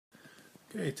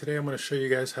Okay, today I'm going to show you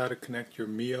guys how to connect your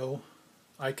Mio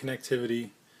iConnectivity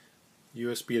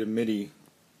USB to MIDI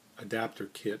adapter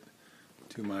kit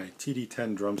to my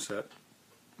TD10 drum set,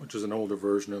 which is an older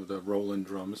version of the Roland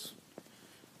drums.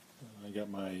 I got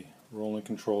my Roland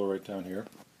controller right down here,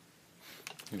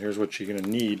 and here's what you're going to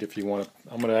need if you want to.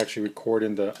 I'm going to actually record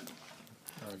into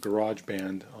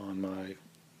GarageBand on my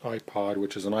iPod,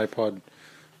 which is an iPod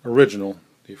original,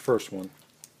 the first one.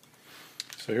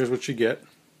 So here's what you get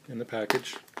in the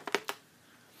package.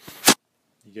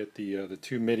 You get the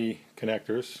two MIDI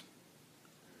connectors,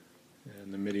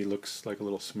 and the MIDI looks like a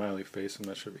little smiley face. I'm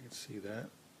not sure if you can see that.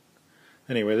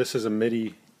 Anyway, this is a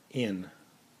Midi in.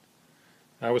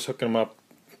 I was hooking them up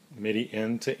MIDI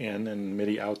in to in and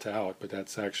MIDI out to out, but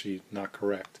that's actually not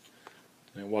correct,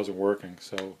 and it wasn't working.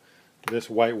 So this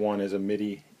white one is a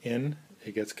MIDI in.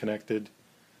 It gets connected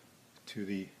to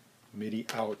the MIDI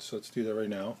out. So let's do that right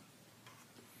now.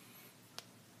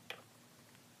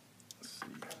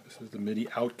 This is the MIDI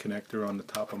out connector on the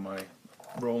top of my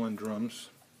Roland drums,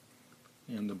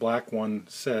 and the black one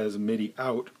says MIDI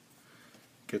out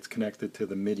gets connected to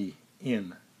the MIDI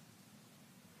in.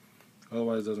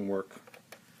 Otherwise it doesn't work.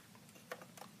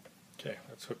 Okay,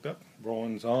 that's hooked up.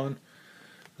 Roland's on.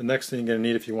 The next thing you're going to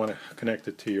need if you want to connect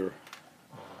it to your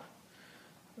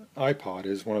iPod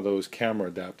is one of those camera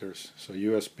adapters. So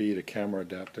USB to camera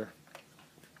adapter.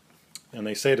 And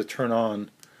they say to turn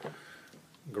on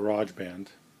GarageBand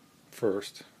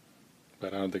first,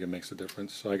 but I don't think it makes a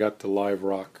difference. So I got the Live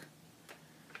Rock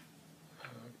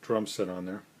drum set on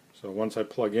there. So once I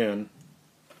plug in,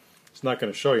 it's not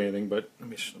going to show you anything, but let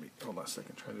me hold on a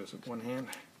second, try this with one hand.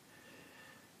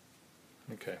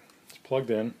 Okay, it's plugged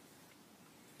in.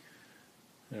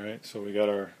 Alright, so we got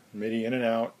our MIDI in and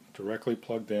out directly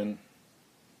plugged in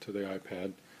to the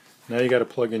iPad. Now you got to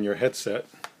plug in your headset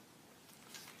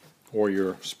or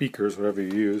your speakers, whatever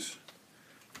you use.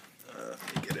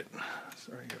 Let me get it.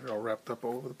 Sorry, I got it all wrapped up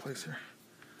all over the place here.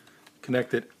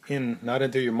 Connect it in, not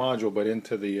into your module, but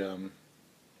into the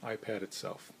iPad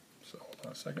itself. So hold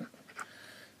on a second.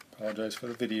 Apologize for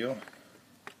the video.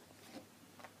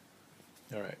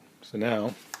 Alright, so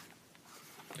now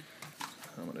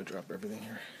I'm going to drop everything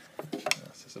here.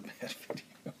 This is a bad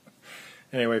video.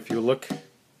 Anyway, if you look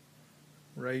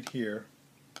right here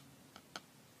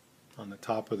on the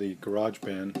top of the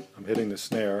GarageBand, I'm hitting the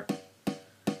snare,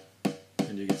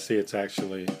 and you can see it's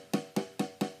actually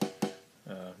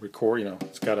record.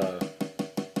 It's got a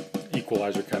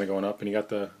equalizer kind of going up, and you got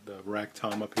the rack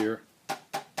tom up here,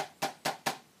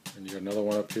 and you got another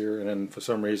one up here, and then for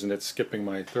some reason it's skipping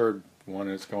my third one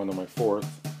and it's going to my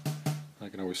fourth. I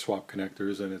can always swap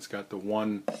connectors, and it's got the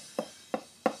one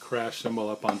crash symbol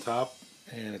up on top,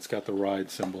 and it's got the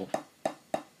ride symbol.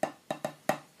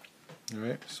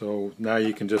 Alright, so now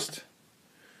you can just,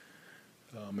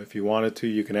 if you wanted to,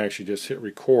 you can actually just hit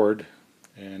record,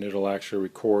 and it'll actually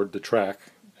record the track.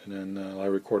 And then I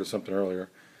recorded something earlier,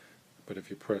 but if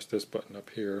you press this button up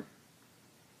here,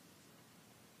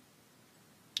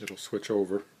 it'll switch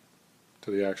over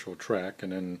to the actual track,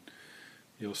 and then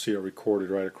you'll see it recorded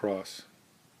right across.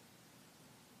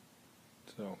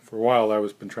 So for a while I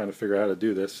was been trying to figure out how to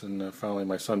do this, and finally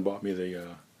my son bought me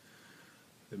the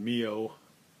Mio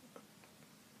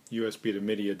USB to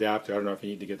MIDI adapter. I don't know if you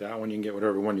need to get that one. You can get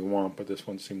whatever one you want, but this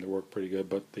one seemed to work pretty good.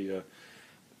 But the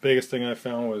biggest thing I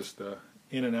found was the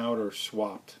in and out are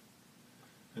swapped,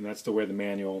 and that's the way the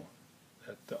manual,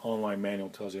 the online manual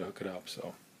tells you to hook it up.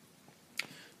 So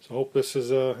hope this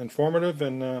is informative,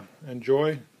 and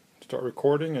enjoy. Start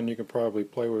recording, and you can probably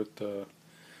play with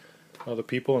other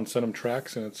people and send them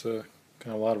tracks, and it's kind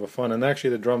of a lot of fun. And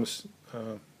actually the drums,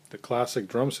 the classic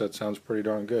drum set sounds pretty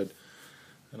darn good,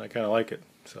 and I kind of like it.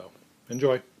 So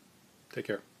enjoy. Take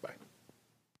care.